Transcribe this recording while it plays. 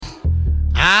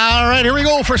All right, here we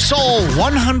go for Soul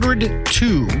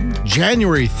 102,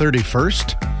 January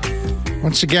 31st.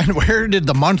 Once again, where did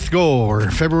the month go?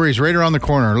 Or February's right around the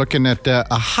corner. Looking at a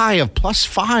high of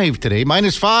 +5 today,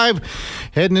 -5.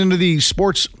 Heading into the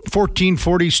Sports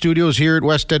 1440 studios here at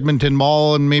West Edmonton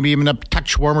Mall, and maybe even a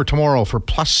touch warmer tomorrow for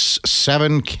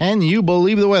 +7. Can you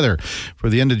believe the weather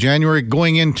for the end of January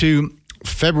going into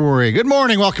February? Good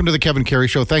morning. Welcome to the Kevin Karius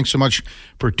Show. Thanks so much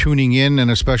for tuning in, and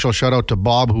a special shout out to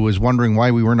Bob, who was wondering why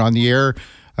we weren't on the air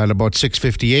at about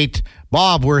 6:58.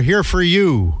 Bob, we're here for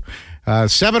you.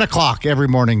 7 o'clock every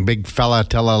morning, big fella,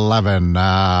 till 11.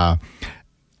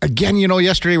 Again,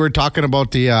 yesterday we were talking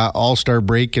about the All-Star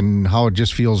break and how it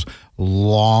just feels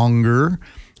longer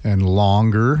and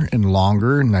longer and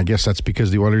longer. And I guess that's because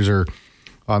the Oilers are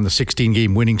on the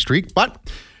 16-game winning streak. But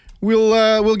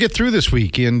we'll get through this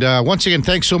week. And once again,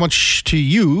 thanks so much to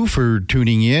you for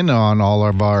tuning in on all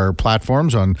of our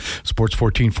platforms, on Sports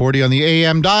 1440, on the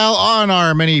AM dial, on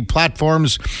our many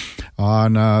platforms,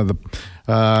 on the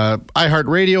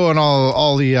iHeartRadio and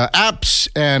all the apps,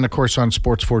 and of course on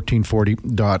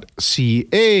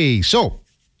sports1440.ca. So,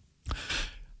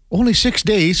 only 6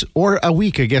 days, or a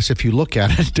week, I guess, if you look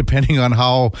at it, depending on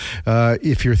how,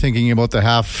 if you're thinking about the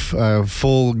half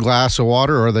full glass of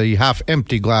water or the half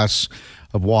empty glass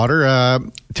of water,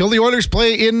 till the Oilers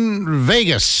play in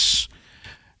Vegas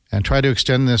and try to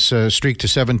extend this streak to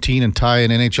 17 and tie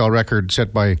an NHL record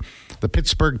set by the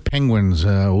Pittsburgh Penguins,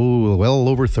 well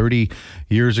over 30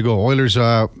 years ago. Oilers,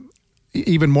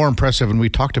 even more impressive, and we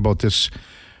talked about this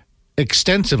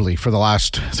extensively for the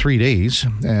last 3 days,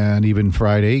 and even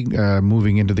Friday,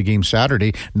 moving into the game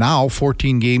Saturday. Now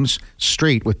 14 games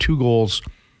straight with 2 goals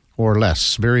or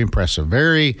less. Very impressive.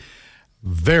 Very,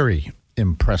 very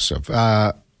impressive.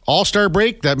 All-Star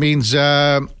break, that means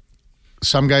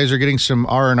some guys are getting some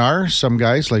R&R. Some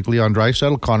guys, like Leon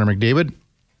Draisaitl, Connor McDavid,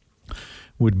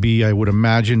 would be, I would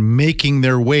imagine, making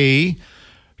their way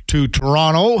to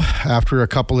Toronto after a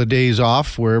couple of days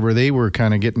off, wherever they were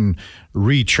kind of getting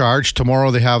recharged. Tomorrow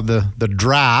they have the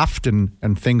draft and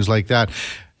things like that.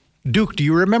 Duke, do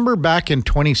you remember back in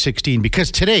 2016? Because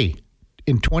today,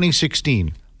 in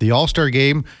 2016, the All-Star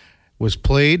game was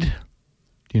played.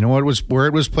 You know what where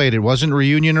it was played? It wasn't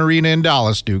Reunion Arena in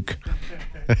Dallas, Duke.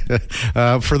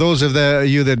 For those of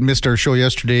you that missed our show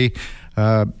yesterday,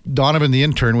 Donovan, the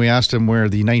intern, we asked him where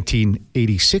the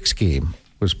 1986 game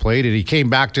was played, and he came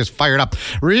back just fired up.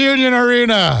 Reunion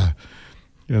Arena!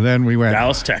 And then we went...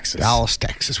 Dallas,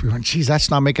 Texas. We went, geez, that's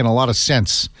not making a lot of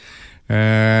sense.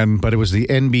 But it was the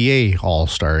NBA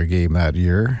All-Star game that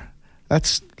year.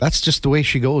 That's just the way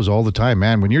she goes all the time,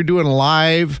 man. When you're doing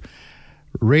live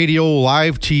radio,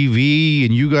 live TV,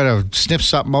 and you got to sniff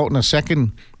something out in a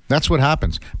second, that's what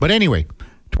happens. But anyway,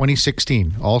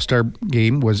 2016 All-Star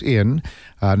game was in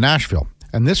Nashville.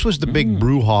 And this was the big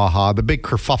brouhaha, the big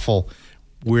kerfuffle,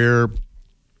 where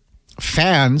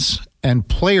fans and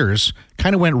players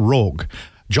kind of went rogue.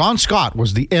 John Scott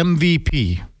was the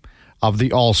MVP of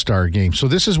the All-Star game. So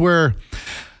this is where,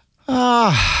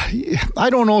 I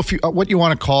don't know what you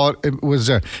want to call it. It was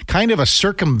a kind of a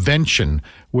circumvention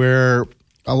where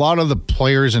a lot of the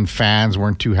players and fans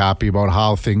weren't too happy about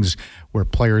how things, where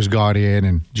players got in,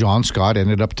 and John Scott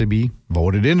ended up to be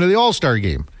voted into the All-Star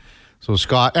game. So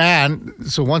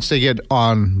once they get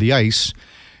on the ice,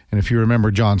 and if you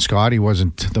remember John Scott, he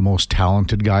wasn't the most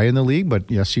talented guy in the league,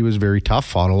 but yes, he was very tough,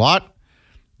 fought a lot.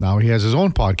 Now he has his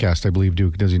own podcast, I believe,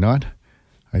 Duke, does he not?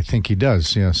 I think he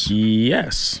does, yes.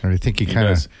 Yes. I think he kind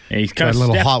of got a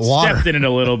little hot water. Stepped in it a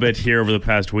little bit here over the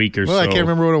past week or so. I can't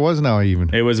remember what it was now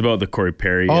even. It was about the Corey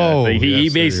Perry. He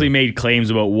basically made claims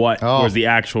about what was the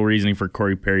actual reasoning for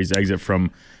Corey Perry's exit from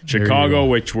Chicago,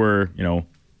 which were,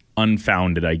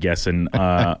 unfounded, I guess, and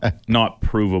not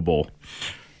provable.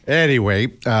 Anyway,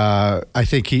 I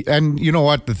think and you know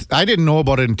what? I didn't know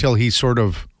about it until he sort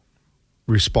of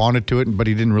responded to it, but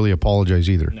he didn't really apologize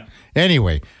either. No.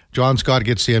 Anyway, John Scott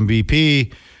gets the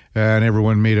MVP, and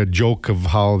everyone made a joke of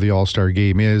how the All-Star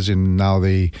game is, and now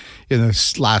in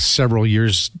the last several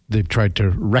years, they've tried to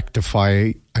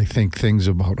rectify, I think, things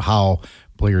about how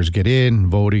players get in,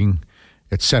 voting,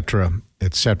 etc.,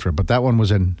 etc. But that one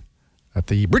was at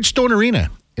the Bridgestone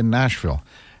Arena in Nashville.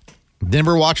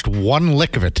 Never watched one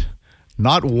lick of it.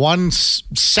 Not 1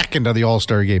 second of the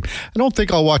All-Star game. I don't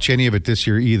think I'll watch any of it this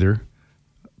year either.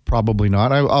 Probably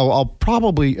not. I'll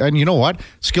probably, and you know what?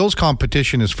 Skills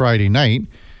competition is Friday night,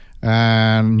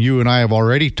 and you and I have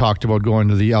already talked about going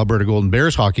to the Alberta Golden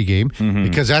Bears hockey game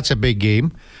because that's a big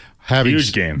game.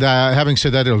 Huge game. Having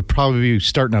said that, it'll probably be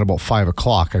starting at about 5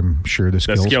 o'clock, I'm sure. The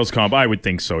skills comp, I would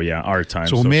think so, yeah, our time.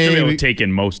 So maybe we'll take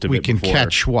in most of it. We can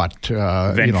catch what?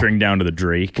 Venturing down to the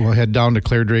Drake. We'll head down to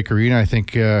Claire Drake Arena. I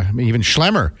think even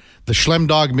Schlemmer, the Schlem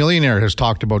Dog millionaire, has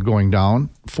talked about going down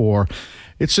for.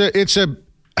 These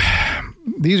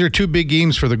are two big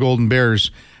games for the Golden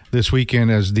Bears this weekend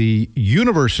as the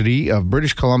University of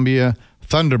British Columbia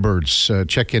Thunderbirds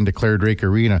check into Claire Drake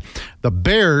Arena. The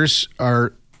Bears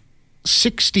are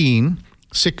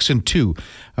 16-6-2.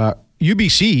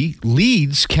 UBC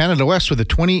leads Canada West with a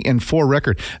 20-4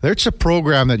 record. That's a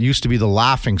program that used to be the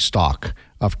laughing stock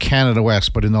of Canada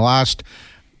West, but in the last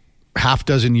half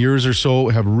dozen years or so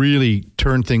have really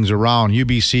turned things around.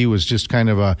 UBC was just kind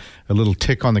of a little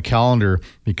tick on the calendar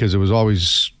because it was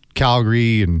always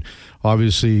Calgary and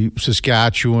obviously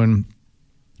Saskatchewan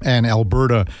and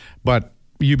Alberta, but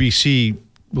UBC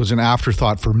was an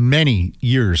afterthought for many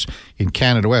years in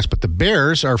Canada West. But the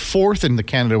Bears are fourth in the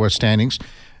Canada West standings.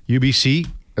 UBC,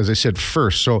 as I said,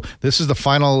 first. So this is the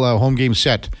final home game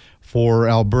set for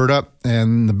Alberta,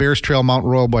 and the Bears trail Mount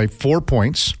Royal by 4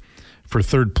 points for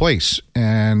third place,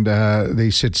 and they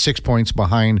sit 6 points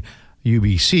behind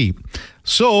UBC.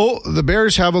 So the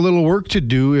Bears have a little work to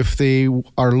do if they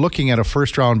are looking at a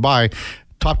first-round bye.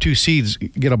 Top two seeds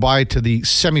get a bye to the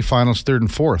semifinals, third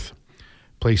and fourth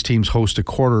place teams host a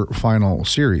quarterfinal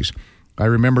series. I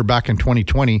remember back in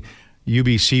 2020,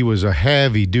 UBC was a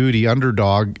heavy-duty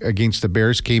underdog against the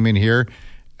Bears, came in here,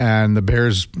 and the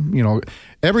Bears,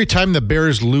 every time the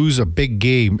Bears lose a big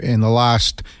game in the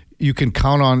last, you can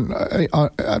count on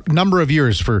a number of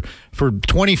years. For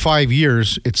 25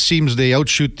 years, it seems they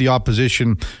outshoot the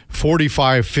opposition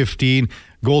 45-15.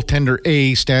 Goaltender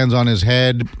A stands on his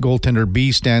head. Goaltender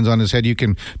B stands on his head. You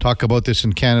can talk about this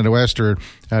in Canada West or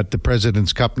at the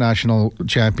President's Cup National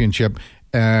Championship.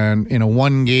 And in a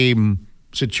one-game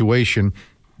situation,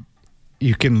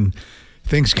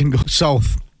 things can go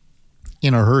south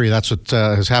in a hurry. That's what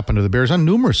has happened to the Bears on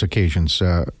numerous occasions,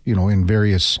 in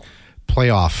various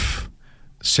playoff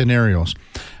scenarios.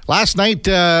 Last night,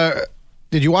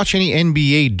 did you watch any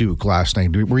NBA, Duke, last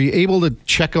night? Were you able to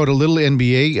check out a little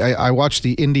NBA? I watched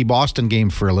the Indy-Boston game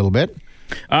for a little bit.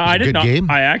 I did not. Game.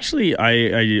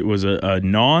 It was a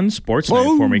non-sports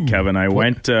night for me, Kevin. I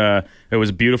went. It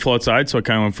was beautiful outside, so I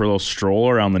kind of went for a little stroll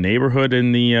around the neighborhood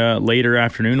in the later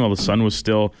afternoon while the sun was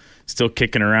still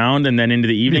kicking around, and then into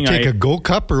the evening. You take a Gold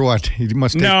Cup or what? You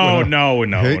must take no.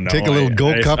 Take a little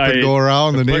Gold Cup and go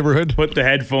around the neighborhood. Put the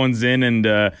headphones in and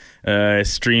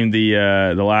streamed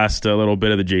the last little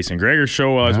bit of the Jason Greger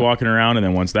show while I was walking around, and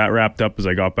then once that wrapped up, as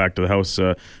I got back to the house,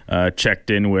 checked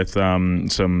in with some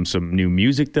new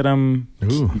music that I'm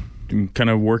kind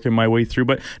of working my way through.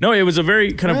 But no, it was a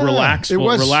very kind of relaxed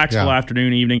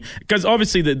afternoon, evening, because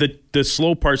obviously the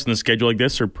slow parts in the schedule like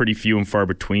this are pretty few and far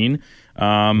between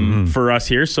for us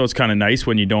here, so it's kind of nice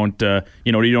when you don't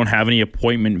you don't have any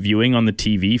appointment viewing on the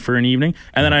TV for an evening.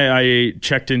 And then I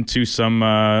checked into some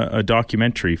a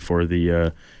documentary for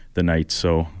the night.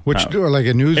 So which like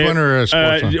a news one or a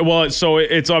sports one? Well, so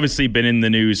it's obviously been in the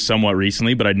news somewhat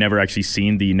recently, but I'd never actually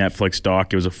seen the Netflix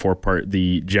doc. It was a 4-part,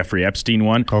 the Jeffrey Epstein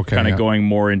one, going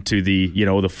more into the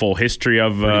the full history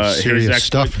of serious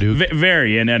stuff, dude.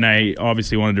 Very, and I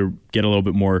obviously wanted to get a little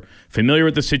bit more familiar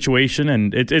with the situation,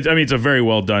 and it's a very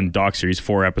well done doc series,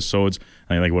 4 episodes,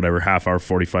 I think, like whatever, half hour,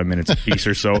 45 minutes a piece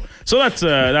or so. So that's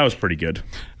that was pretty good.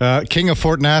 King of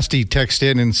Fort Nasty texts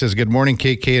in and says, "Good morning,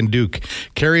 KK and Duke.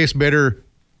 Karius better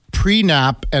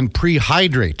pre-nap and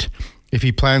pre-hydrate if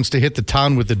he plans to hit the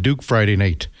town with the Duke Friday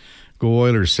night. Go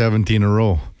Oilers, 17 in a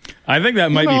row." I think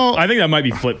that might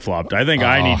be flip-flopped. I think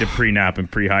I need to pre-nap and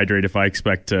pre-hydrate if I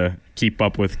expect to keep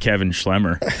up with Kevin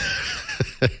Schlemmer.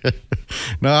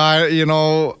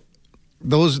 No,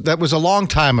 that was a long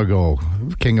time ago,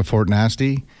 King of Fort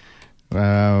Nasty.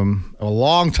 A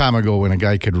long time ago when a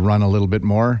guy could run a little bit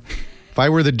more. If I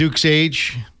were the Duke's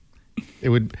age,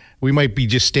 we might be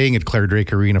just staying at Claire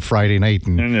Drake Arena Friday night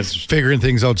and figuring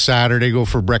things out Saturday, go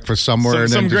for breakfast somewhere.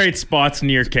 Some great spots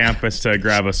near campus to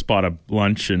grab a spot of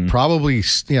lunch and probably,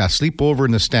 sleep over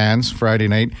in the stands Friday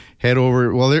night. Head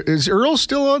over. Well, is Earl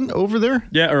still over there?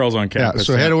 Yeah, Earl's on campus.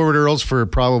 Yeah, so head over to Earl's for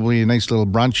probably a nice little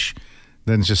brunch,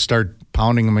 then just start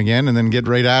pounding them again, and then get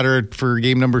right at her for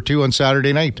game number 2 on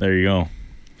Saturday night. There you go.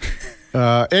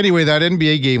 Anyway, that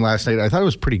NBA game last night, I thought it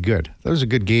was pretty good. That was a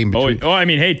good game. I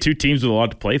mean, hey, 2 teams with a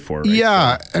lot to play for. Right?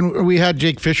 Yeah, and we had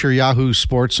Jake Fisher, Yahoo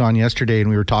Sports, on yesterday, and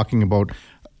we were talking about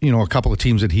a couple of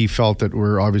teams that he felt that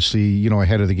were obviously,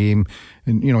 ahead of the game.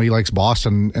 And, he likes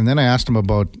Boston. And then I asked him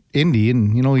about Indy,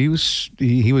 and, he was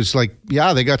like,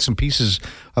 yeah, they got some pieces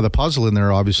of the puzzle in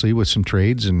there, obviously, with some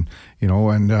trades. And,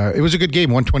 it was a good game,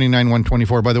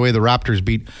 129-124. By the way, the Raptors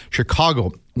beat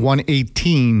Chicago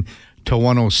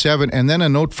 118-107. And then a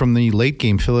note from the late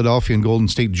game, Philadelphia and Golden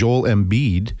State, Joel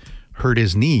Embiid hurt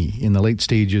his knee in the late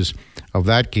stages of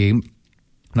that game.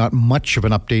 Not much of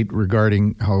an update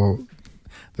regarding how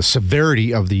the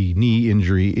severity of the knee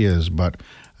injury is, but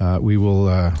we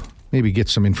will maybe get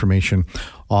some information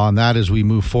on that as we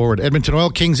move forward. Edmonton Oil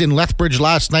Kings in Lethbridge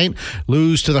last night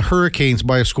lose to the Hurricanes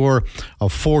by a score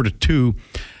of 4-2.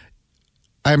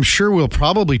 I'm sure we'll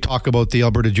probably talk about the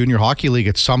Alberta Junior Hockey League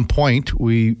at some point.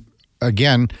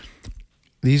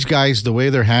 These guys, the way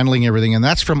they're handling everything, and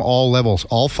that's from all levels,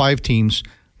 all 5 teams,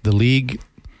 the league.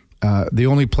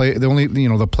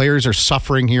 The players are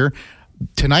suffering here.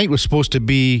 Tonight was supposed to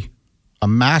be a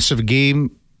massive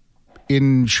game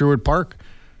in Sherwood Park.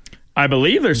 I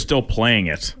believe they're still playing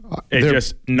it. They're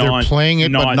playing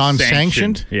it, but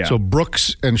non-sanctioned. Yeah. So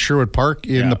Brooks and Sherwood Park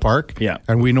in the park. Yeah.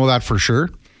 And we know that for sure.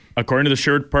 According to the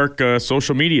Sherwood Park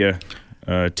social media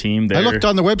team there. I looked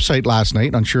on the website last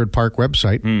night, on Sherwood Park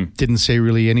website. Didn't say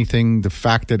really anything. The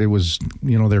fact that it was,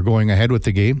 they're going ahead with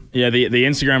the game. Yeah, the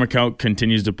Instagram account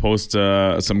continues to post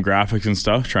some graphics and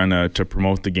stuff, trying to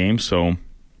promote the game. So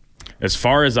as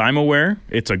far as I'm aware,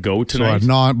 it's a go tonight. So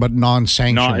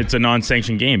non-sanctioned. It's a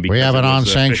non-sanctioned game. We have a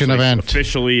non-sanctioned event.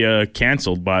 Officially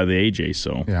canceled by the AJ.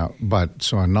 So yeah,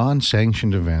 so a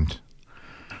non-sanctioned event.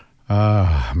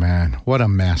 Man, what a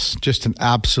mess. Just an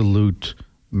absolute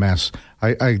mess.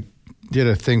 I did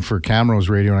a thing for Camrose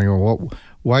Radio, and I go, well,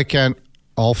 why can't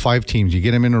all 5 teams, you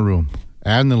get them in a room,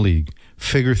 and the league,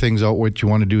 figure things out what you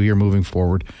want to do here moving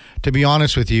forward? To be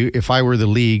honest with you, if I were the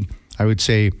league, I would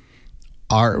say,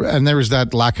 and there was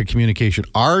that lack of communication.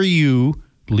 Are you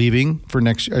leaving for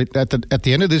next at the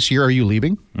end of this year? Are you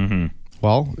leaving? Mm-hmm.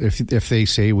 Well, if they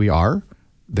say we are,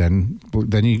 then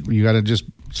you got to just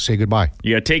say goodbye.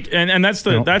 Yeah, and that's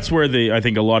where I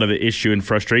think a lot of the issue and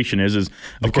frustration is of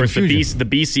course the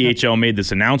BCHL made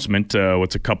this announcement a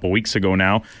couple weeks ago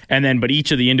now, but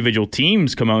each of the individual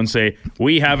teams come out and say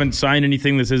we haven't signed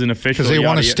anything, this isn't official, because they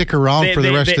want to stick around for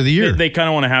the rest of the year. They kind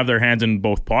of want to have their hands in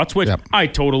both pots, which I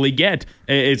totally get.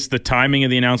 It's the timing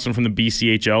of the announcement from the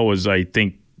BCHL was, I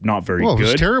think, not very good. It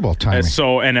was terrible timing.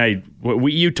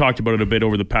 You talked about it a bit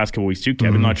over the past couple weeks too,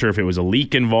 Kevin. Mm-hmm. Not sure if it was a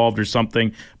leak involved or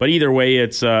something, but either way,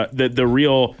 it's the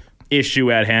real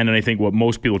issue at hand, and I think what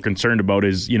most people are concerned about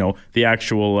is the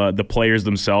actual the players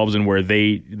themselves and where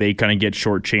they kind of get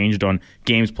shortchanged on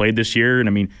games played this year. And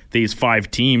I mean, these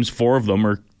 5 teams, 4 of them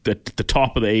are at the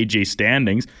top of the AJ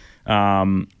standings,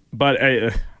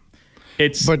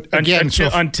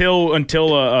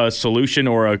 until a solution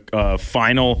or a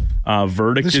final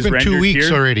verdict is rendered. This has been 2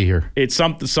 weeks already here. It's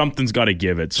something's got to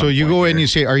give it. So you go in and you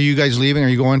say, "Are you guys leaving? Are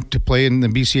you going to play in the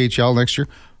BCHL next year?"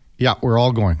 Yeah, we're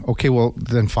all going. Okay, well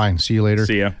then fine. See you later.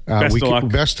 See ya. Best of luck.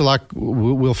 Best of luck.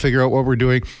 We'll figure out what we're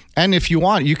doing. And if you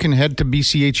want, you can head to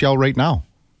BCHL right now.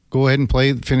 Go ahead and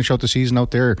play. Finish out the season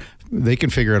out there. They can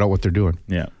figure it out what they're doing.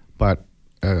 Yeah, but.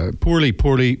 Poorly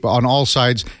on all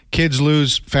sides. Kids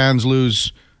lose, fans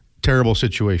lose. Terrible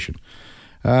situation.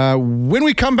 When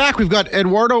we come back, we've got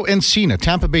Eduardo Encina,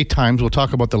 Tampa Bay Times. We'll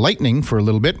talk about the Lightning for a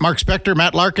little bit. Mark Spector,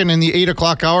 Matt Larkin in the 8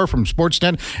 o'clock hour from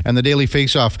Sportsnet and the Daily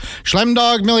Faceoff.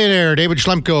 Schlemdog millionaire David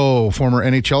Schlemko, former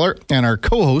NHLer, and our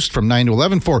co-host from 9 to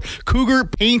 11 for Cougar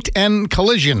Paint and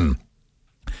Collision.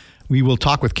 We will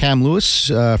talk with Cam Lewis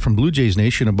from Blue Jays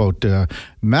Nation about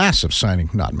massive signing.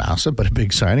 Not massive, but a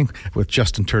big signing with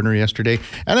Justin Turner yesterday.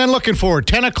 And then looking forward,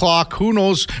 10 o'clock, who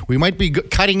knows, we might be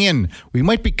cutting in. We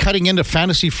might be cutting into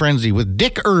Fantasy Frenzy with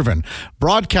Dick Irvin,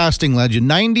 broadcasting legend,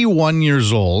 91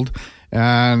 years old,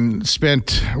 and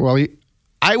spent,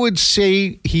 I would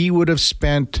say he would have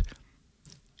spent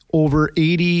over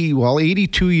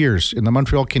 82 years in the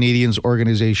Montreal Canadiens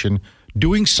organization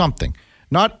doing something.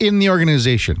 Not in the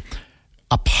organization,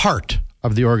 a part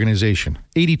of the organization.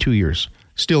 82 years.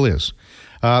 Still is.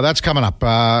 That's coming up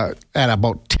at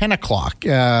about 10 o'clock.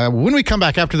 When we come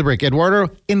back after the break,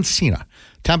 Eduardo Encina,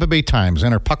 Tampa Bay Times,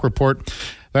 and our Puck Report.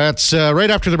 That's right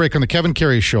after the break on the Kevin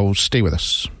Karius Show. Stay with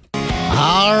us.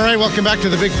 All right, welcome back to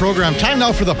the big program. Time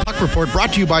now for the Puck Report,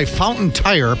 brought to you by Fountain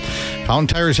Tire. Fountain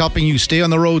Tire is helping you stay on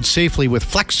the road safely with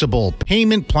flexible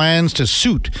payment plans to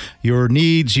suit your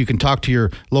needs. You can talk to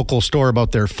your local store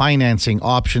about their financing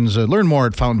options. Learn more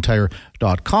at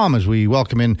fountaintire.com as we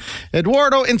welcome in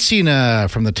Eduardo Encina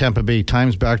from the Tampa Bay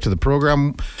Times back to the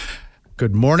program.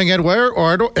 Good morning,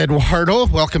 Eduardo.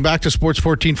 Welcome back to Sports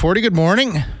 1440. Good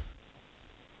morning.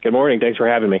 Good morning. Thanks for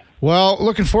having me. Well,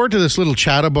 looking forward to this little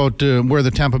chat about where the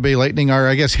Tampa Bay Lightning are,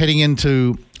 I guess, heading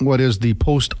into what is the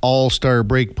post-All-Star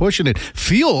break push. And it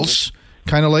feels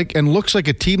kind of like and looks like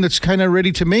a team that's kind of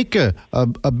ready to make a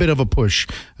bit of a push.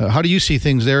 How do you see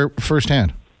things there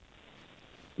firsthand?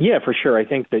 Yeah, for sure. I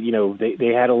think that, they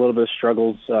had a little bit of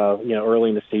struggles, early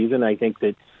in the season. I think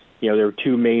that, there were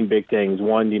two main big things.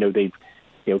 One, they've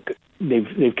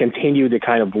continued to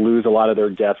kind of lose a lot of their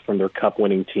depth from their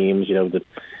cup-winning teams.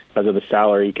 Because of the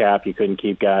salary cap, you couldn't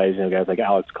keep guys. Guys like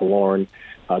Alex Killorn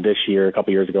this year, a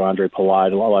couple years ago, Andre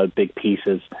Palat, a lot of big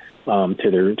pieces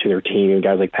to their team. And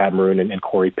guys like Pat Maroon and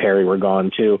Corey Perry were gone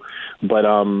too. But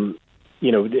and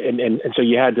so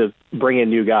you had to bring in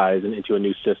new guys into a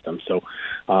new system. So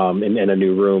in a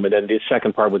new room. And then the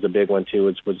second part was a big one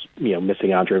too, was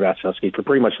missing Andre Vasilevsky for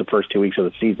pretty much the first 2 weeks of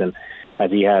the season,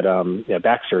 as he had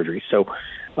back surgery. So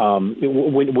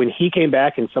when he came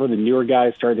back and some of the newer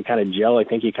guys started to kind of gel, I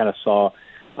think you kind of saw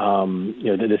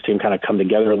this team kind of come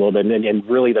together a little bit. And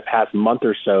really the past month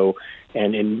or so,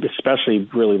 and especially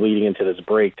really leading into this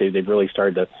break, they've really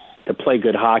started to play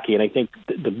good hockey. And I think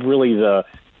the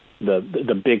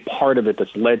big part of it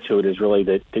that's led to it is really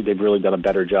that they've really done a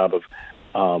better job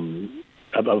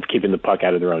of keeping the puck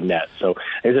out of their own net. So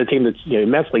it's a team that's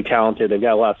immensely talented. They've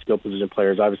got a lot of skill position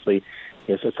players, obviously.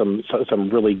 Some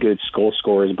really good goal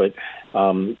scorers, but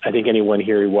I think anyone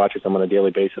here who watches them on a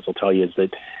daily basis will tell you is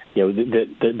that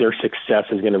that their success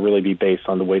is going to really be based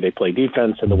on the way they play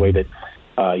defense and the way that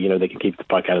they can keep the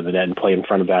puck out of the net and play in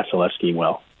front of Vasilevsky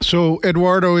well. So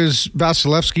Eduardo, is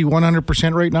Vasilevsky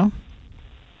 100% right now?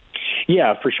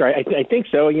 Yeah, for sure. I think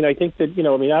so. I think that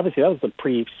obviously that was a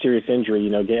pretty serious injury.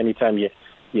 Anytime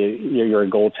you're a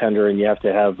goaltender and you have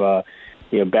to have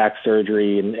back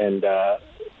surgery and that's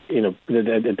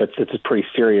pretty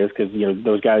serious because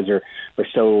those guys are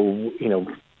so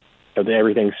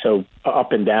everything's so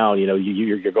up and down.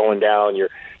 You're going down, you're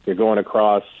going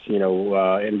across.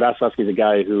 And Vasilevsky's a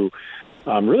guy who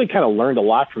really kind of learned a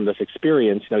lot from this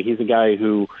experience. He's a guy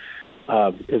who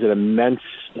is an immense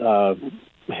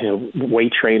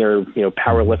weight trainer,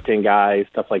 powerlifting guy,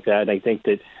 stuff like that. And I think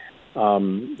that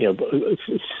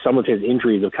some of his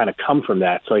injuries have kind of come from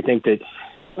that. So I think that.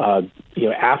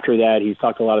 After that, he's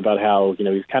talked a lot about how,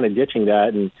 he's kind of ditching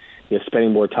that and,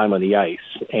 spending more time on the ice.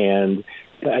 And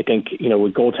I think,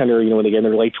 with goaltender, when they get in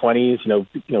their late 20s,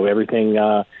 everything,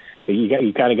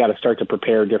 you kind of got to start to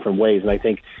prepare different ways. And I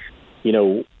think,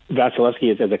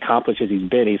 Vasilevsky is as accomplished as he's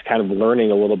been. He's kind of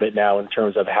learning a little bit now in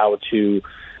terms of how to,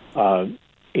 how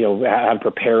to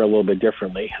prepare a little bit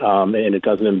differently. And it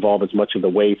doesn't involve as much of the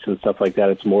weights and stuff like that.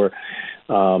 It's more,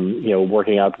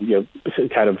 working out,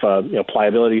 kind of,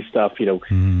 pliability stuff,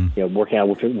 working out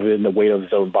within the weight of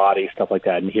his own body, stuff like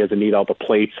that. And he doesn't need all the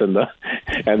plates and the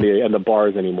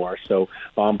bars anymore. So,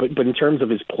 but in terms of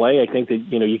his play, I think that,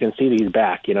 you can see that he's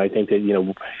back. I think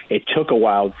that, it took a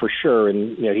while for sure.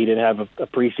 And, he didn't have a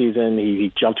preseason.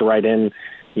 He jumped right in,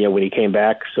 when he came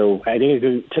back. So I think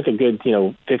it took a good,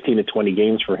 15 to 20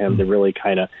 games for him to really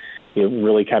kind of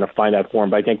find that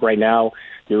form. But I think right now,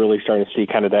 you're really starting to see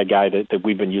kind of that guy that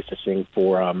we've been used to seeing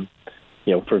for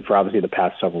obviously the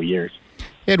past several years.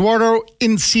 Eduardo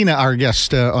Encina, our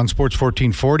guest on Sports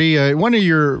 1440. One of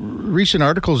your recent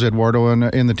articles, Eduardo,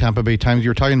 in the Tampa Bay Times, you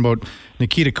were talking about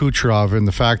Nikita Kucherov and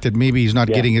the fact that maybe he's not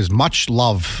getting as much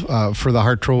love for the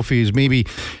Hart trophies. Maybe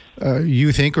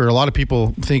you think, or a lot of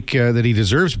people think that he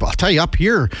deserves. But I'll tell you, up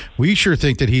here, we sure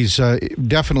think that he's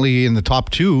definitely in the top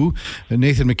two.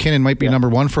 Nathan McKinnon might be number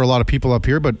one for a lot of people up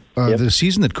here, but the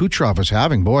season that Kucherov is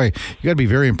having, boy, you got to be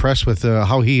very impressed with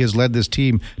how he has led this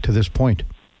team to this point.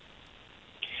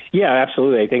 Yeah,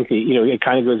 absolutely. I think it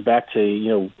kind of goes back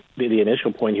to the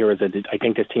initial point here is that I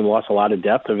think this team lost a lot of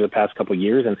depth over the past couple of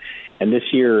years, and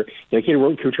this year, Nikita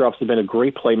Kucherov's been a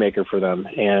great playmaker for them,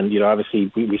 and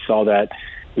obviously we saw that.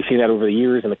 We've seen that over the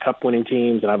years in the Cup-winning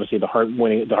teams, and obviously the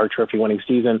Hart Trophy-winning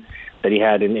season that he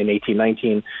had in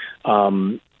 18-19.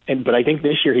 But I think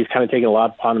this year he's kind of taken a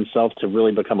lot upon himself to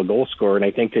really become a goal scorer, and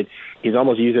I think that he's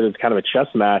almost used it as kind of a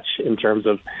chess match in terms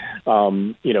of,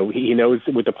 he knows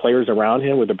with the players around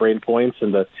him, with the Braden Points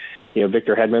and the,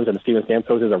 Victor Hedmans and the Steven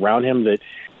Stamkos around him, that,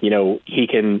 he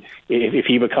can, if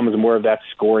he becomes more of that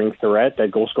scoring threat,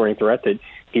 that goal scoring threat, that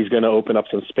he's going to open up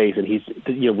some space. And he's,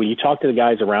 when you talk to the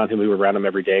guys around him who are around him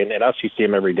every day, and us who see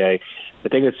him every day, the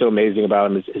thing that's so amazing about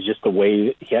him is just the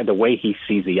way he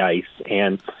sees the ice.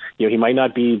 And, he might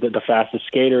not be the fastest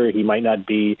skater. He might not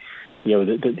be, he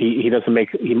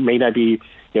may not be,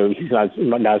 he's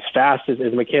not as fast as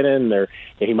McKinnon, or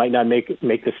he might not make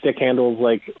the stick handles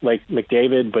like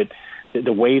McDavid, but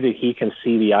the way that he can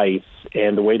see the ice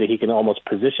and the way that he can almost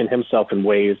position himself in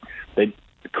ways that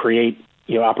create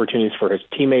opportunities for his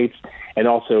teammates, and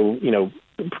also,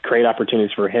 create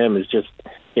opportunities for him is just,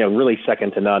 really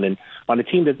second to none. And on a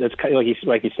team that's kind of,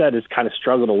 like you said, has kind of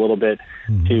struggled a little bit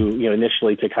to,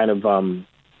 initially to kind of,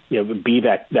 be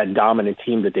that dominant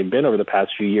team that they've been over the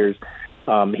past few years.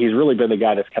 He's really been the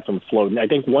guy that's kept them afloat. And I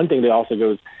think one thing that also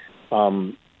goes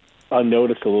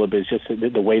unnoticed a little bit is just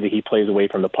the way that he plays away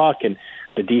from the puck and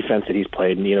the defense that he's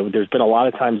played. And, there's been a lot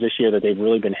of times this year that they've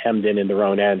really been hemmed in their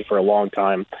own end for a long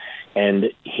time.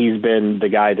 And he's been the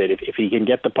guy that if he can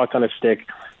get the puck on his stick,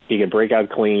 he can break out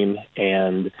clean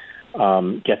and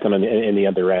get them in the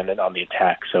other end and on the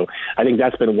attack. So I think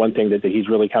that's been one thing that he's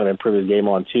really kind of improved his game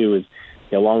on too, is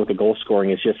along with the goal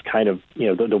scoring, is just kind of,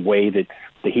 the way that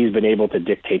he's been able to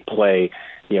dictate play,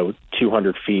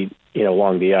 200 feet,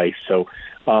 along the ice. So,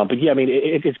 but yeah, I mean,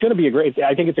 it's going to be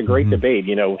I think it's a great debate,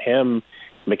 him,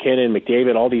 McKinnon,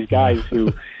 McDavid, all these guys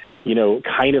who,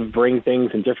 kind of bring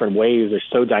things in different ways. They're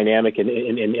so dynamic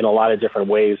in a lot of different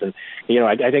ways. And,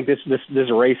 I think this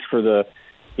race for the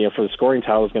scoring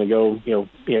title is going to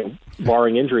go,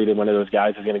 barring injury, that one of those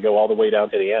guys is going to go all the way down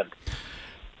to the end.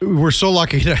 We're so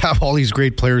lucky to have all these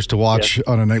great players to watch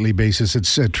on a nightly basis.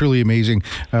 It's truly amazing.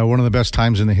 One of the best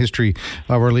times in the history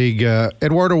of our league.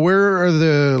 Eduardo, where are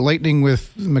the Lightning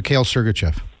with Mikhail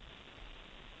Sergachev?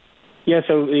 Yeah,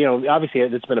 so, obviously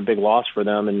it's been a big loss for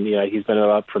them, and, he's been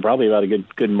out for probably about a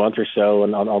good month or so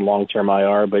on long-term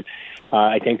IR, but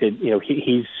I think that,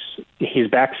 he's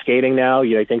back skating now.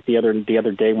 I think the other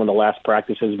day, one of the last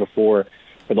practices before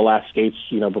the last skates,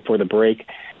 before the break,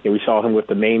 we saw him with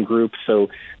the main group, so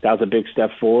that was a big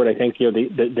step forward. I think,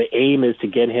 the aim is to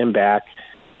get him back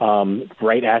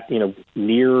right at,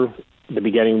 near the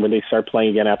beginning when they start playing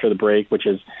again after the break, which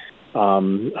is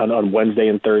on Wednesday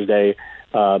and Thursday.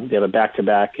 They have a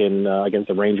back-to-back against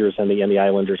the Rangers and the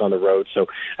Islanders on the road. So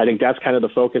I think that's kind of the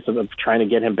focus of trying to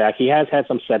get him back. He has had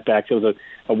some setbacks. It was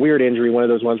a weird injury, one of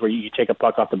those ones where you take a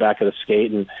puck off the back of the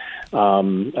skate, and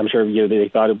I'm sure they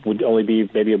thought it would only be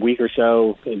maybe a week or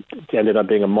so. It ended up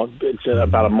being a month. It's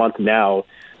about a month now,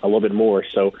 a little bit more.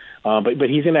 So, but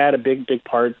he's going to add a big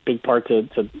part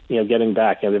to getting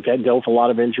back. They've had dealt with a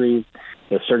lot of injuries.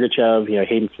 Sergachev,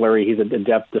 Hayden Fleury, he's a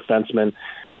depth defenseman.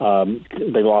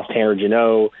 They lost Tanner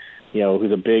Jeannot,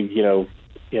 who's a big,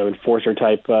 enforcer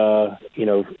type,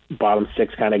 bottom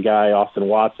six kind of guy. Austin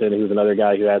Watson, who's another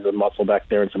guy who has a muscle back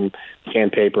there and some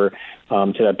sandpaper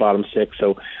to that bottom six.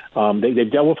 So they've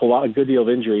dealt with a good deal of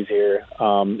injuries here,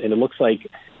 and it looks like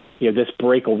this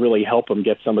break will really help them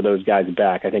get some of those guys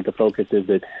back. I think the focus is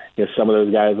that some of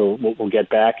those guys will get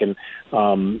back, and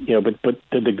but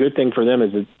the good thing for them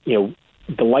is that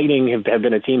the Lightning have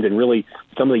been a team that really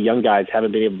some of the young guys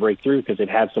haven't been able to break through because they've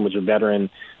had so much veteran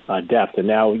depth. And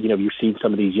now, you've seen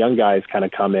some of these young guys kind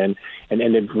of come in and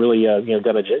they've really,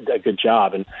 done a good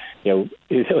job. And, like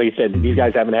you said, these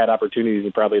guys haven't had opportunities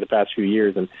in probably the past few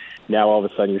years. And now all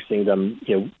of a sudden you're seeing them,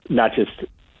 not just,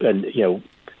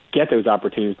 get those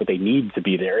opportunities, but they need to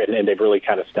be there. And they've really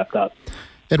kind of stepped up.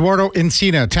 Eduardo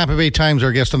Encina, Tampa Bay Times,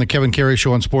 our guest on the Kevin Karius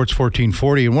Show on Sports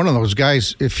 1440. And one of those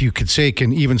guys, if you could say,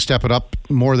 can even step it up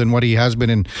more than what he has been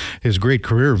in his great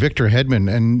career, Victor Hedman.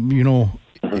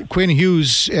 And, Quinn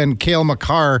Hughes and Cale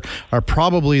Makar are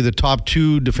probably the top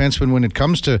two defensemen when it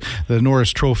comes to the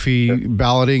Norris Trophy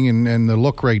balloting and the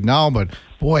look right now. But,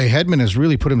 boy, Hedman has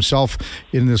really put himself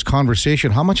in this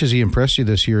conversation. How much has he impressed you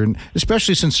this year, and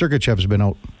especially since Sergachev's been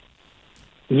out?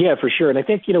 Yeah, for sure. And I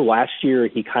think, last year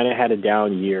he kind of had a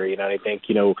down year. And I think,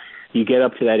 you get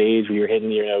up to that age where you're hitting,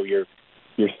 your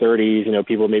 30s,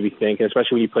 people maybe think,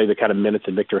 especially when you play the kind of minutes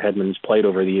that Victor Hedman's played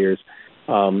over the years,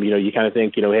 you kind of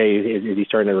think, hey, is he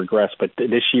starting to regress? But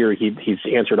this year he's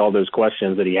answered all those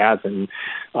questions that he hasn't.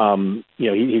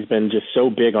 He's been just so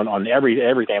big on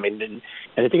everything. I mean, and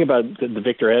the thing about the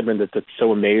Victor Hedman that's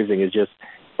so amazing is just,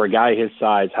 for a guy his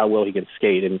size, how well he can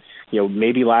skate. And,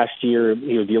 maybe last year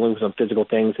he was dealing with some physical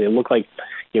things. It looked like,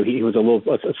 he was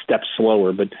a step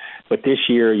slower. But this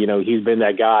year, he's been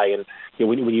that guy. And,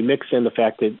 when you mix in the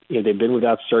fact that, they've been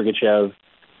without Sergachev,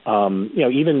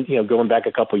 even, going back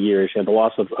a couple of years, the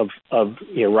loss of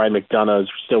Ryan McDonough is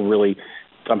still really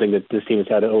something that this team has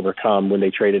had to overcome when they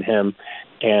traded him.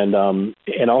 And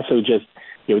also just,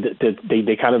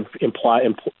 they kind of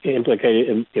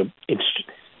implicated,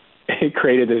 it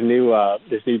created this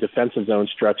new defensive zone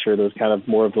structure that was kind of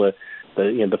more of the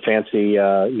fancy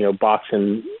box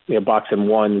and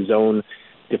one zone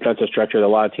defensive structure that a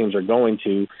lot of teams are going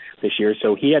to this year.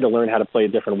 So he had to learn how to play a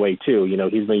different way too.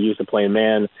 He's been used to playing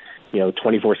man,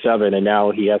 24/7, and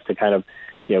now he has to kind of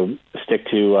stick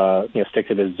to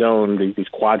this zone, these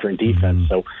quadrant defense.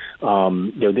 So,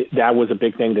 that was a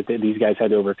big thing that these guys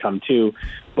had to overcome too.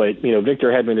 But,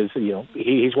 Victor Hedman is,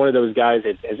 he's one of those guys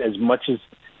that as much as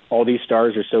all these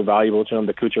stars are so valuable to him,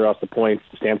 the Kucherovs, the Points,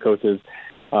 the Stamkoses,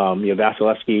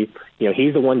 Vasilevsky,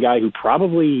 he's the one guy who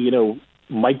probably,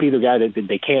 might be the guy that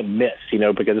they can't miss,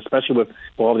 because especially with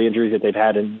all the injuries that they've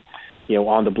had on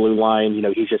the blue line,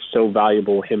 he's just so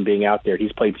valuable, him being out there.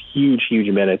 He's played huge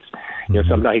minutes,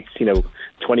 some nights,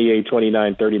 28,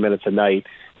 29, 30 minutes a night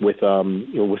with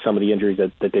some of the injuries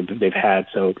that they've had.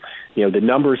 So, the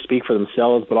numbers speak for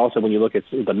themselves, but also when you look at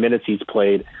the minutes he's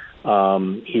played,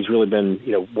 he's really been,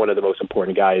 one of the most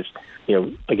important guys,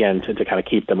 again, to kind of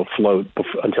keep them afloat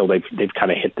until they've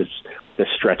kind of hit this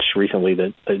stretch recently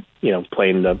that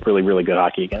playing the really, really good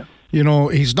hockey again.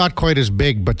 He's not quite as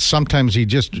big, but sometimes he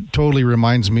just totally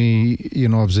reminds me,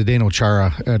 of Zdeno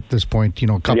Chara at this point,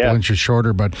 a couple inches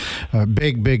shorter, but a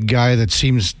big guy that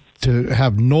seems to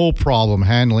have no problem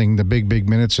handling the big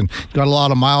minutes, and got a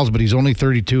lot of miles, but he's only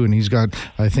 32, and he's got,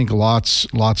 I think, lots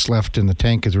left in the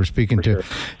tank as we're speaking to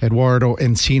Eduardo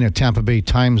Encina, Tampa Bay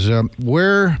Times.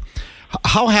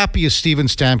 How happy is Steven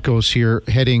Stamkos here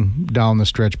heading down the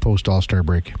stretch post All-Star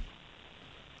break?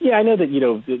 Yeah, I know that,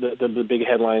 the big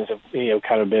headlines have,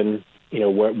 kind of been,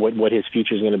 what his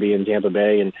future is going to be in Tampa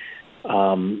Bay. And,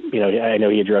 I know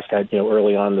he addressed that,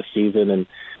 early on in the season.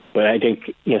 But I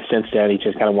think, since then, he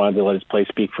just kind of wanted to let his play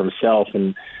speak for himself.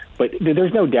 But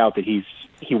there's no doubt that he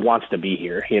wants to be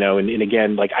here, and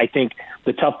again, I think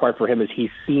the tough part for him is he's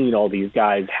seen all these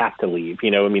guys have to leave,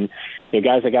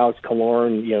 guys like Alex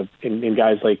Killorn, and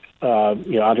guys like,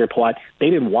 Andre Palat, they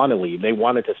didn't want to leave. They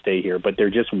wanted to stay here, but there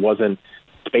just wasn't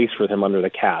space for them under the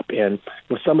cap. And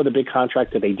with some of the big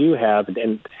contracts that they do have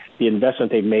and the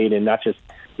investment they've made in not just,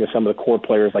 some of the core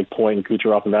players like Point and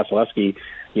Kucherov and Vasilevsky,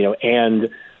 and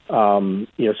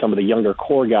some of the younger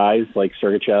core guys like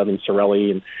Sergachev and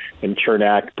Cirelli and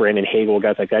Chernak, Brandon Hagel,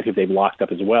 guys like that who they've locked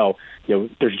up as well.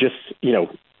 There's just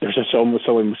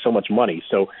so much money.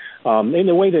 So in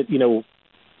the way that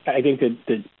I think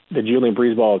that Julian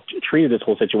Breezeball treated this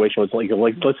whole situation was like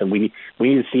listen, we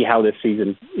need to see how this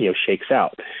season shakes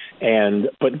out.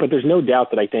 But there's no doubt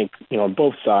that I think on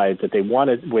both sides that they want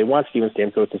Steven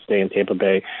Stamkos to stay in Tampa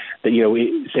Bay. That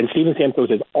and Steven Stamkos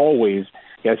has always,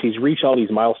 as he's reached all these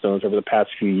milestones over the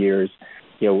past few years,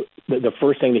 the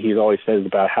first thing that he's always said is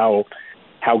about how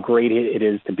great it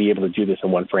is to be able to do this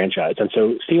in one franchise. And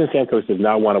so Steven Stamkos does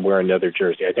not want to wear another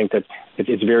jersey. I think that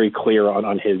it's very clear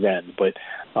on his end. But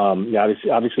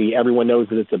obviously everyone knows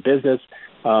that it's a business.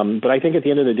 But I think at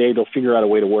the end of the day, they'll figure out a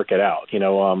way to work it out.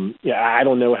 I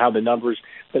don't know how the numbers,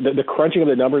 the crunching of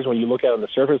the numbers, when you look at it on the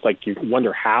surface, you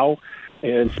wonder how,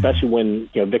 and especially when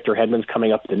Victor Hedman's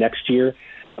coming up the next year.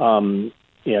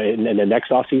 In the next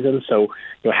offseason. So,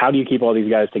 how do you keep all these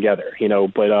guys together?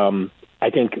 But I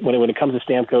think when it comes to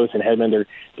Stamkos and Hedman,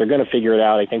 they're going to figure it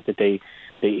out. I think that these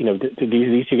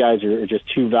two guys are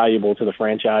just too valuable to the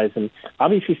franchise, and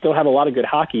obviously still have a lot of good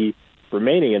hockey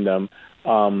remaining in them.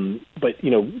 But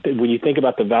when you think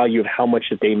about the value of how much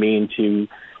that they mean to,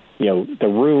 the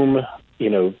room,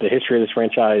 the history of this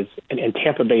franchise and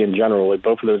Tampa Bay in general,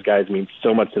 both of those guys mean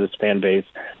so much to this fan base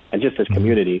and just this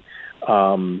community.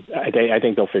 I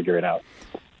think they'll figure it out.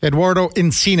 Eduardo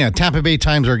Encina, Tampa Bay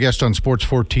Times, our guest on Sports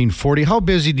 1440. How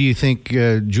busy do you think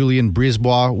Julian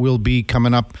Brisebois will be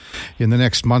coming up in the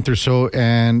next month or so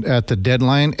and at the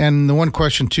deadline? And the one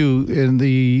question,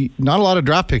 too, not a lot of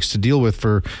draft picks to deal with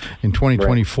in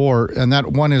 2024, right. And that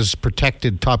one is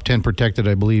protected, top 10 protected,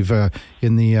 I believe,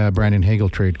 in the Brandon Hagel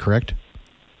trade, correct?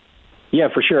 Yeah,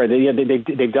 for sure.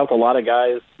 They've dealt a lot of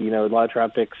guys, a lot of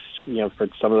draft picks, for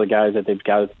some of the guys that they've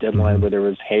got at the deadline, whether it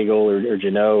was Hagel or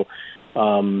Jeannot.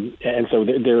 And so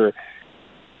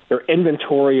their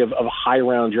inventory of high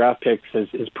round draft picks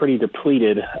is pretty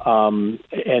depleted.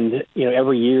 And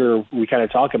every year we kind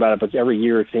of talk about it, but every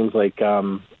year it seems like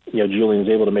Julian's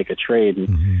able to make a trade.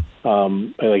 And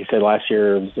like I said, last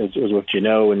year it was with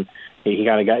Jeannot, and he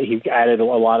added a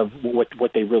lot of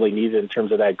what they really needed in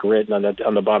terms of that grit on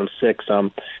the bottom six. I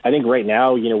think right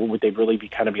now, what they'd really be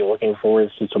looking for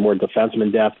is some more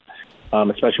defenseman depth.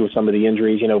 Especially with some of the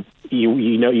injuries,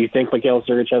 you think Mikhail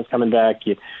Sergachev's coming back,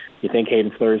 you think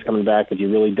Hayden Fleury's coming back, but you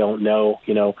really don't know.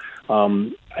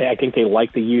 I think they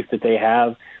like the youth that they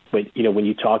have, but when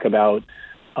you talk about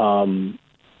to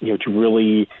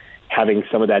really having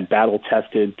some of that battle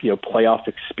tested, playoff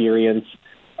experience,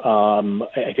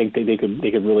 I think they could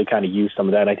really kind of use some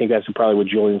of that. And I think that's probably what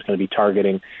Julian's going to be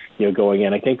targeting, going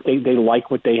in. I think they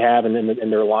like what they have in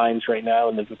their lines right now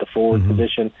and the forward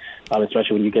position,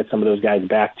 especially when you get some of those guys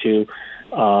back too.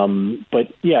 But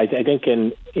yeah, I think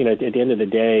at the end of the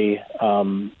day,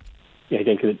 I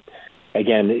think that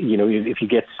again, if you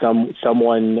get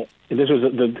someone, this was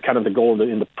the kind of the goal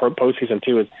in the postseason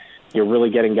too, is you're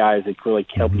really getting guys that really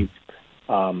help you.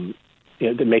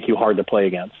 To make you hard to play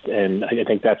against. And I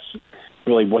think that's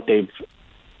really what they've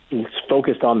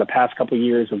focused on the past couple of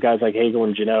years with guys like Hagel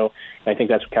and Jeannot. And I think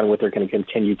that's kind of what they're going to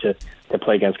continue to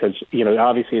play against because,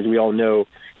 obviously, as we all know,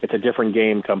 it's a different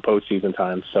game come postseason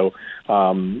time. So,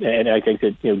 and I think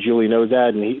that, Julie knows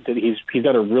that, and he's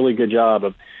done a really good job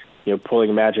of,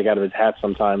 pulling magic out of his hat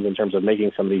sometimes in terms of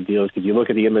making some of these deals because you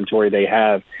look at the inventory they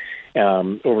have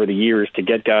over the years to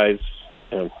get guys,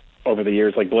 over the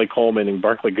years, like Blake Coleman and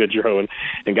Barclay Goodrow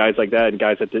and guys like that, and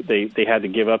guys that they had to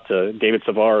give up to David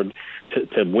Savard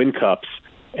to win cups,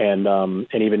 and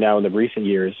even now in the recent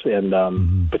years, and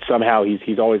but somehow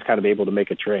he's always kind of able to make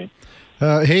a trade.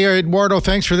 Hey, Eduardo,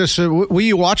 thanks for this. Will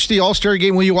you watch the All-Star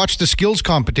game? Will you watch the skills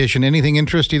competition? Anything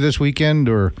interest you this weekend,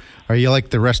 or are you like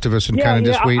the rest of us and kind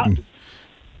of just waiting?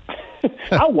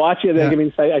 I'll watch it. Yeah. I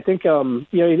mean, I think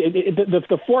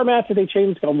the formats that they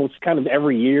change almost kind of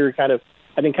every year,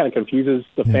 I think kind of confuses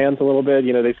the fans a little bit.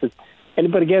 They said,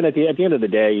 but again, at the end of the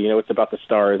day, it's about the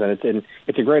stars, and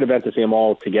it's a great event to see them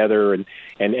all together and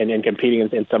competing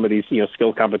in some of these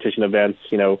skill competition events.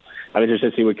 I'm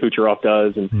interested to see what Kucherov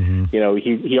does, and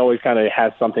he always kind of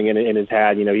has something in his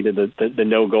hat. He did the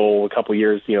no goal a couple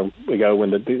years ago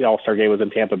when the All-Star game was in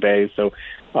Tampa Bay. So,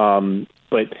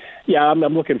 but yeah, I'm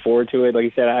looking forward to it. Like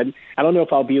you said, I don't know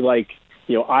if I'll be like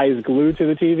eyes glued to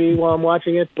the TV while I'm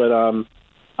watching it, but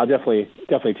I'll definitely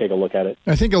take a look at it.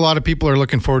 I think a lot of people are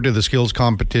looking forward to the skills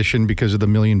competition because of the $1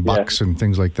 million and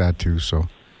things like that too. So.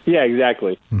 Yeah,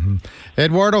 exactly.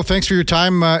 Eduardo, thanks for your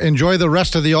time. Enjoy the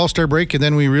rest of the All-Star break, and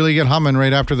then we really get humming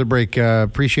right after the break.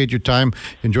 Appreciate your time.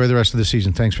 Enjoy the rest of the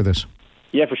season. Thanks for this.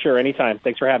 Yeah, for sure. Anytime.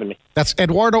 Thanks for having me. That's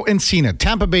Eduardo Encina,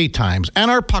 Tampa Bay Times,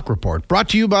 and our Puck Report, brought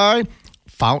to you by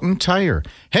Fountain Tire.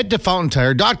 Head to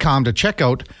fountaintire.com to check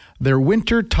out their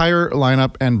winter tire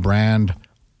lineup and brand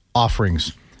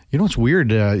offerings. It's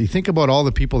weird. You think about all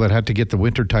the people that had to get the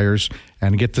winter tires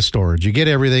and get the storage. You get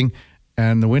everything,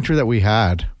 and the winter that we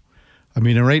had,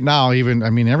 right now,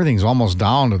 everything's almost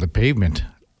down to the pavement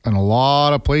in a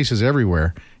lot of places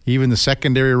everywhere, even the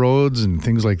secondary roads and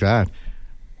things like that.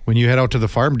 When you head out to the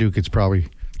farm, Duke, it's probably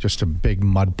just a big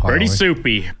mud pile. Pretty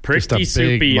soupy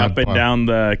up and down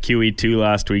the QE2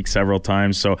 last week several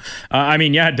times. So,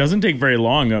 it doesn't take very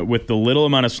long. With the little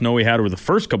amount of snow we had over the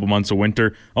first couple months of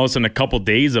winter, all of a sudden a couple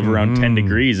days of around 10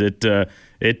 degrees, it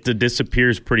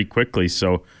disappears pretty quickly.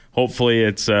 So hopefully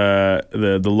it's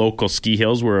the local ski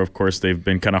hills where, of course, they've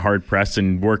been kind of hard-pressed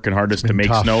and working hardest to make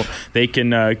tough snow. They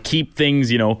can keep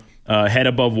things, head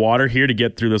above water here to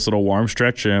get through this little warm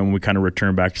stretch, and we kind of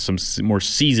return back to some more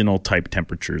seasonal type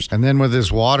temperatures. And then with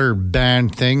this water ban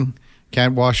thing,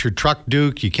 can't wash your truck,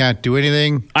 Duke. You can't do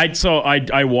anything.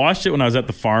 I washed it when I was at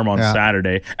the farm on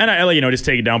Saturday, and I just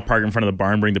take it down, park it in front of the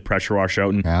barn, bring the pressure wash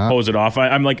out, and hose it off.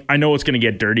 I'm like, I know it's going to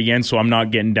get dirty again, so I'm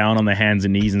not getting down on the hands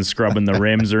and knees and scrubbing the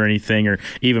rims or anything, or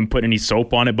even putting any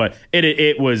soap on it. But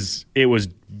it was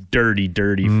dirty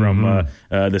from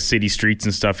the city streets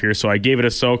and stuff here. So I gave it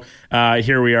a soak.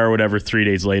 Here we are, 3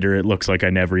 days later. It looks like I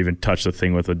never even touched the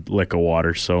thing with a lick of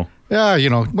water. So.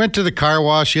 Yeah, went to the car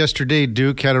wash yesterday.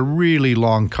 Duke had a really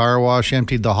long car wash,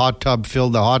 emptied the hot tub,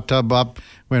 filled the hot tub up,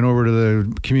 went over to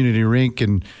the community rink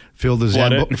and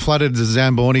flooded the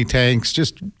Zamboni tanks.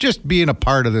 Just being a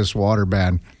part of this water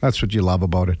ban. That's what you love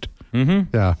about it.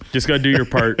 Mm-hmm. Yeah. Just got to do your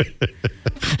part.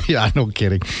 Yeah, no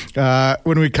kidding.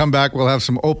 When we come back, we'll have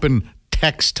some open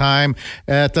text time.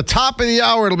 At the top of the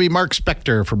hour, it'll be Mark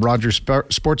Spector from Rogers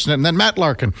Sportsnet, and then Matt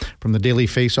Larkin from the Daily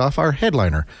Face-Off, our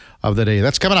headliner of the day.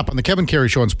 That's coming up on the Kevin Carey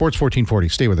Show on Sports 1440.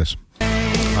 Stay with us.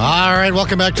 All right,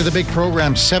 welcome back to the big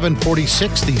program,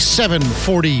 7:46. The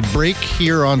 7:40 break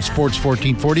here on Sports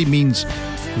 1440 means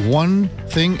one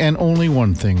thing and only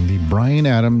one thing. The Bryan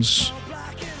Adams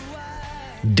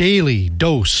Daily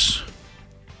Dose.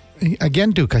 Again,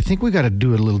 Duke, I think we got to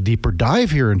do a little deeper dive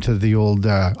here into the old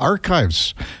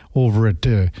archives over at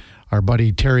our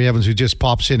buddy Terry Evans, who just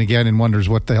pops in again and wonders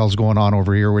what the hell's going on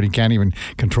over here when he can't even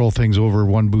control things over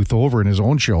one booth over in his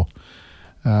own show.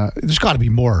 There's got to be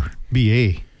more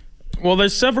BA. Well,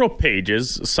 there's several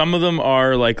pages. Some of them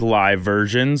are like live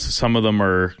versions. Some of them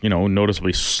are,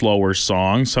 noticeably slower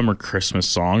songs. Some are Christmas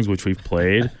songs, which we've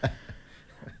played.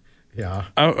 Yeah.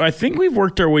 I think we've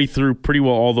worked our way through pretty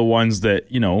well all the ones that,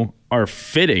 are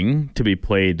fitting to be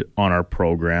played on our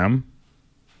program.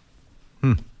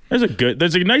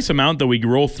 There's a nice amount that we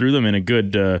roll through them in a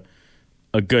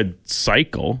good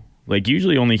cycle. Like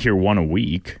usually only hear one a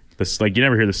week. You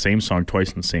never hear the same song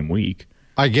twice in the same week.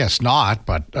 I guess not,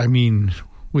 but I mean,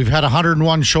 we've had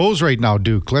 101 shows right now,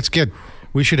 Duke.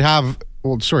 We should have,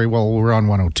 we're on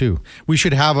 102. We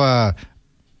should have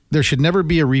there should never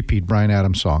be a repeat Bryan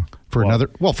Adams song for another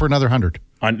 100.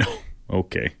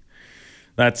 Okay.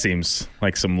 That seems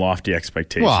like some lofty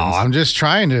expectations. Well, I'm just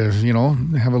trying to,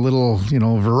 have a little,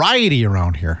 variety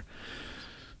around here.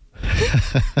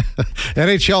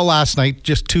 NHL last night,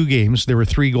 just 2 games. There were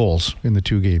 3 goals in the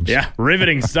 2 games. Yeah,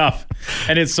 riveting stuff.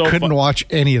 And it's so couldn't watch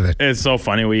any of it. It's so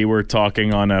funny. We were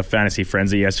talking on Fantasy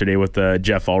Frenzy yesterday with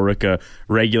Jeff Ulrich, a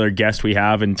regular guest we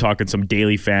have, and talking some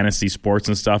daily fantasy sports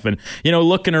and stuff. And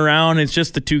looking around, it's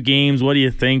just the 2 games. What do you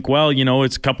think? Well,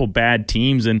 it's a couple bad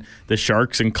teams, and the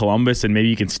Sharks and Columbus, and maybe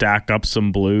you can stack up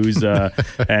some Blues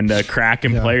and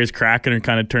cracking players, cracking and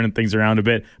kind of turning things around a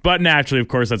bit. But naturally, of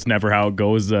course, that's never how it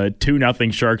goes.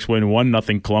 2-0 Sharks win,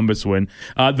 1-0 Columbus win.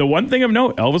 The one thing of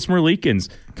note, Elvis Merlikins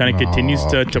kind of continues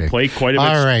to play quite a bit.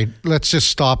 All right, let's just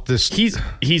stop this.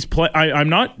 I'm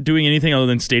not doing anything other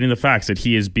than stating the facts that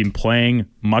he has been playing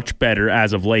much better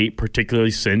as of late,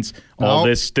 particularly since all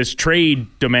this trade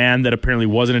demand that apparently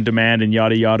wasn't a demand and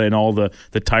yada yada and all the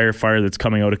tire fire that's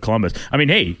coming out of Columbus. I mean,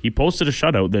 hey, he posted a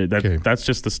shutout. That's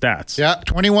just the stats. Yeah,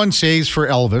 21 saves for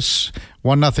Elvis.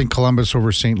 1-0 Columbus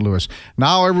over St. Louis.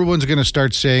 Now everyone's going to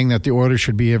start saying that the Oilers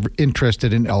should be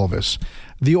interested in Elvis.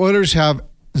 The Oilers have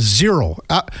 0.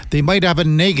 They might have a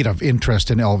negative interest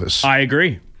in Elvis. I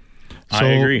agree.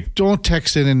 Don't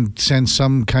text it and send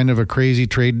some kind of a crazy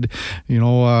trade, Phil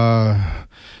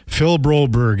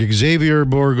Broberg, Xavier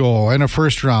Bourgault, and a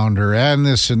first rounder, and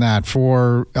this and that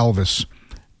for Elvis.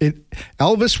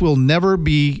 Elvis will never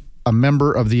be a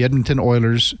member of the Edmonton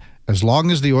Oilers as long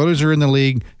as the Oilers are in the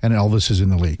league and Elvis is in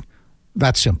the league.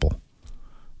 That's simple.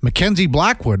 Mackenzie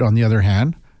Blackwood, on the other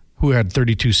hand, who had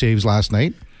 32 saves last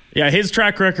night. Yeah, his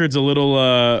track record's a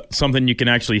little something you can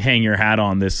actually hang your hat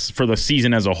on this for the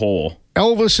season as a whole.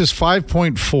 Elvis is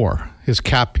 5.4, his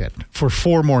cap hit, for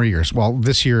 4 more years. Well,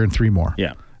 this year and 3 more.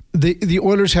 Yeah. The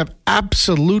Oilers have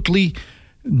absolutely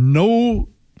no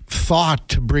thought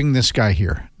to bring this guy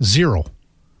here. 0.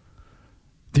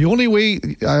 The only way,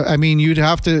 you'd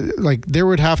have to, there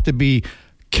would have to be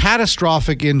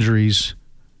catastrophic injuries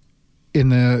in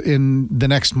the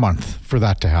next month for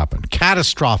that to happen.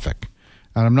 Catastrophic.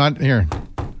 And I'm not here,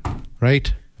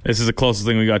 right? This is the closest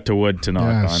thing we got to wood to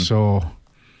knock on. So,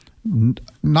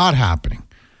 not happening.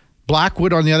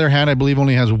 Blackwood, on the other hand, I believe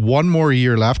only has 1 more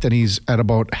year left, and he's at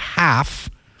about half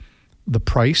the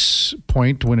price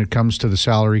point when it comes to the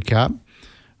salary cap.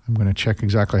 I'm going to check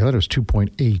exactly. I thought it was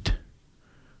 2.8.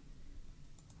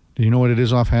 Do you know what it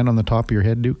is offhand on the top of your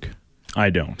head, Duke? I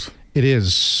don't. It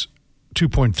is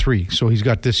 2.3. So he's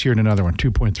got this year and another one,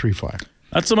 2.35.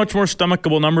 That's a much more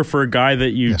stomachable number for a guy that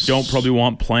you don't probably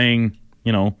want playing,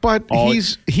 But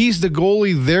he's the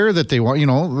goalie there that they want,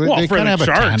 they kind of have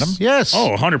Sharks. A tandem. Yes.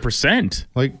 Oh,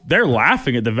 100%. They're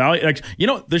laughing at the value.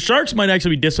 The Sharks might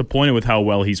actually be disappointed with how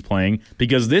well he's playing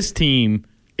because this team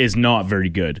is not very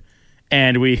good.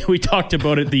 And we talked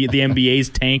about it, the NBA's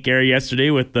tank era yesterday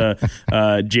with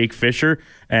Jake Fisher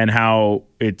and how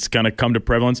it's going to come to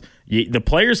prevalence. The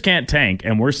players can't tank,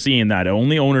 and we're seeing that.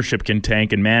 Only ownership can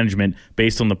tank and management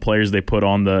based on the players they put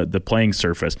on the playing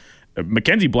surface.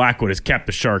 Mackenzie Blackwood has kept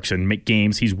the Sharks in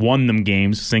games. He's won them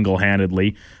games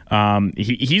single-handedly.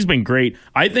 He's been great.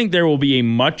 I think there will be a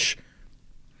much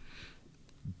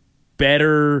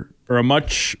better or a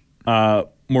much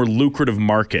more lucrative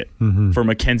market for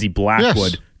Mackenzie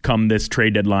Blackwood come this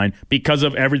trade deadline because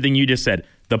of everything you just said.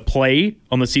 The play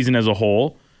on the season as a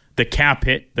whole, the cap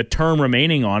hit, the term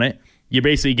remaining on it. You're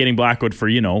basically getting Blackwood for,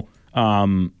 2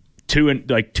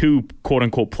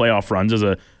 quote-unquote playoff runs as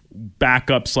a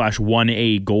backup /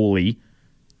 1A goalie.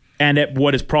 And at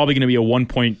what is probably going to be a 1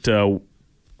 point... what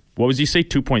was you say?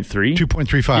 2.3?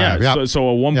 2.35. Yeah. So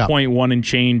a 1.1 and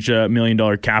change $1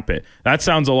 million cap hit. That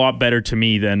sounds a lot better to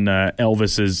me than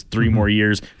Elvis's 3 more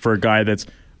years for a guy that's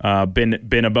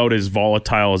been about as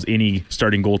volatile as any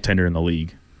starting goaltender in the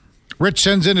league. Rich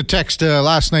sends in a text.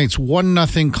 Last night's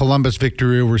 1-0 Columbus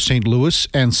victory over St. Louis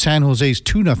and San Jose's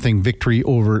 2-0 victory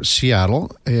over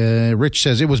Seattle. Rich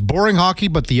says it was boring hockey,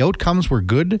 but the outcomes were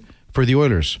good for the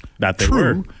Oilers. That they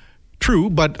were. True,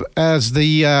 but as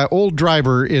the old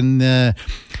driver in the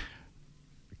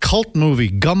cult movie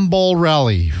Gumball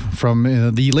Rally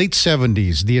from the late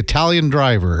 70s, the Italian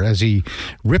driver, as he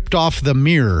ripped off the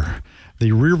mirror, the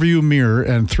rearview mirror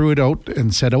and threw it out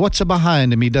and said, what's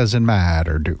behind him? He doesn't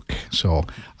matter, Duke. So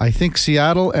I think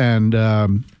Seattle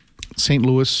and St.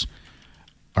 Louis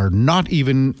are not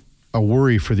even a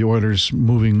worry for the Oilers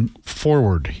moving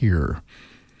forward here.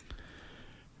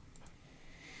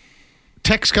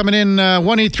 Text coming in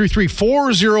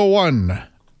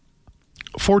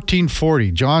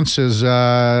 1-833-401-1440. John says,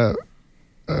 well,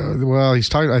 he's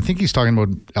talking. I think he's talking about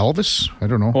Elvis. I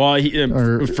don't know. Well, like a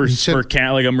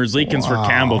Merzlikins for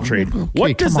Campbell trade. Okay,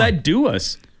 what does that do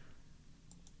us?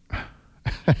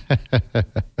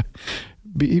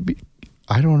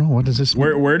 I don't know. What does this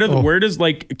mean? Where does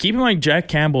keep in mind Jack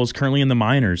Campbell is currently in the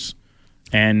minors,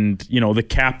 and the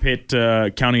cap hit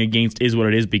counting against is what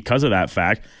it is because of that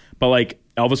fact. But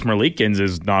Elvis Merzlikins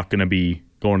is not going to be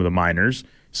going to the minors,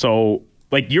 so.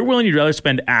 You're willing to rather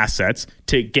spend assets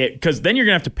to get, because then you're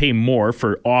going to have to pay more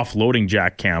for offloading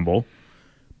Jack Campbell,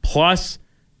 plus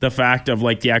the fact of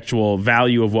the actual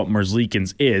value of what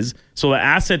Merzlikins is. So the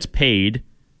assets paid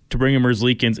to bring in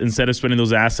Merzlikins instead of spending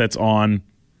those assets on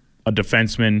a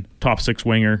defenseman, top six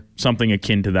winger, something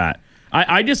akin to that.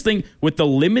 I just think with the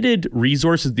limited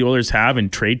resources the Oilers have in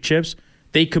trade chips,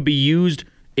 they could be used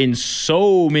in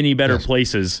so many better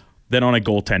places than on a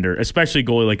goaltender, especially a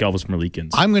goalie like Elvis Merzlikins.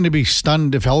 I'm going to be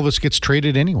stunned if Elvis gets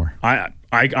traded anywhere. I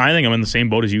think I'm in the same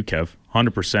boat as you, Kev,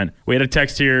 100%. We had a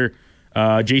text here,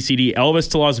 JCD,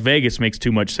 Elvis to Las Vegas makes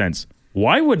too much sense.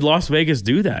 Why would Las Vegas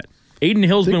do that? Aiden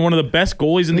Hill's been one of the best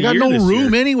goalies in the year. They got no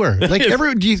room anywhere.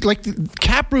 The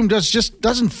cap room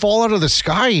doesn't fall out of the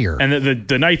sky here. And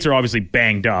the Knights are obviously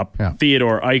banged up. Yeah.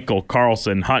 Theodore, Eichel,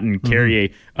 Carlson, Hutton,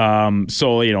 Carrier.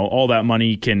 So all that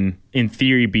money can, in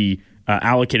theory, be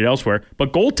allocated elsewhere.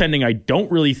 But goaltending, I don't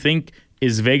really think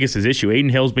is Vegas's issue. Aiden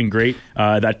Hill's been great.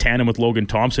 That tandem with Logan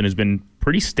Thompson has been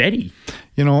pretty steady.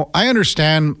 I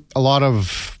understand a lot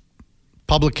of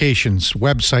publications,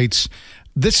 websites.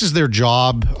 This is their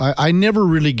job. I never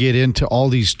really get into all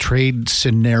these trade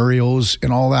scenarios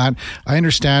and all that. I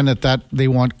understand that they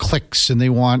want clicks and they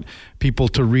want people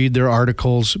to read their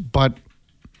articles, but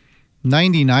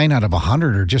 99 out of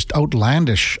 100 are just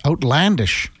outlandish.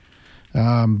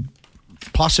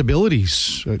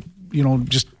 Possibilities,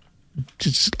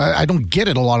 I don't get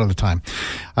it a lot of the time.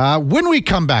 When we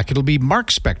come back, it'll be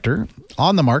Mark Spector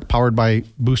on the Mark, powered by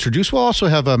Booster Juice. We'll also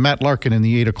have Matt Larkin in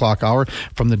the 8 o'clock hour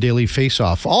from the Daily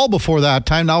Faceoff. All before that,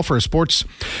 time now for a Sports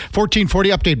 1440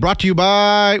 update brought to you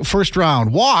by First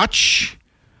Round. Watch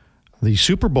the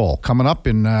Super Bowl coming up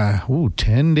in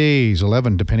 10 days,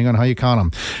 11, depending on how you count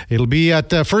them. It'll be at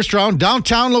First Round,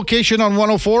 downtown location on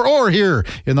 104, or here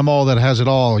in the mall that has it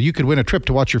all. You could win a trip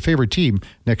to watch your favorite team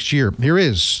next year. Here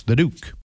is the Duke.